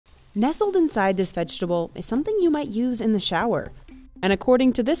Nestled inside this vegetable is something you might use in the shower. And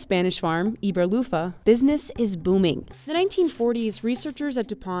according to this Spanish farm, Iberlufa, business is booming. In the 1940s, researchers at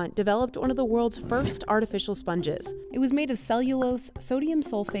DuPont developed one of the world's first artificial sponges. It was made of cellulose, sodium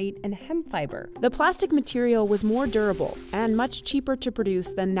sulfate, and hemp fiber. The plastic material was more durable and much cheaper to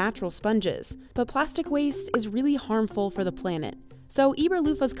produce than natural sponges. But plastic waste is really harmful for the planet. So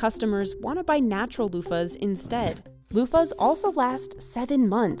Iberlufa's customers want to buy natural loofahs instead. Loofahs also last 7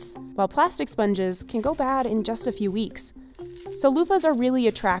 months, while plastic sponges can go bad in just a few weeks. So loofahs are really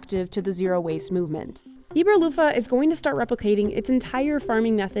attractive to the zero waste movement. Iberlufa is going to start replicating its entire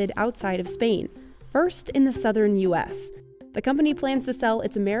farming method outside of Spain, first in the southern US. The company plans to sell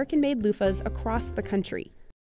its American-made loofahs across the country.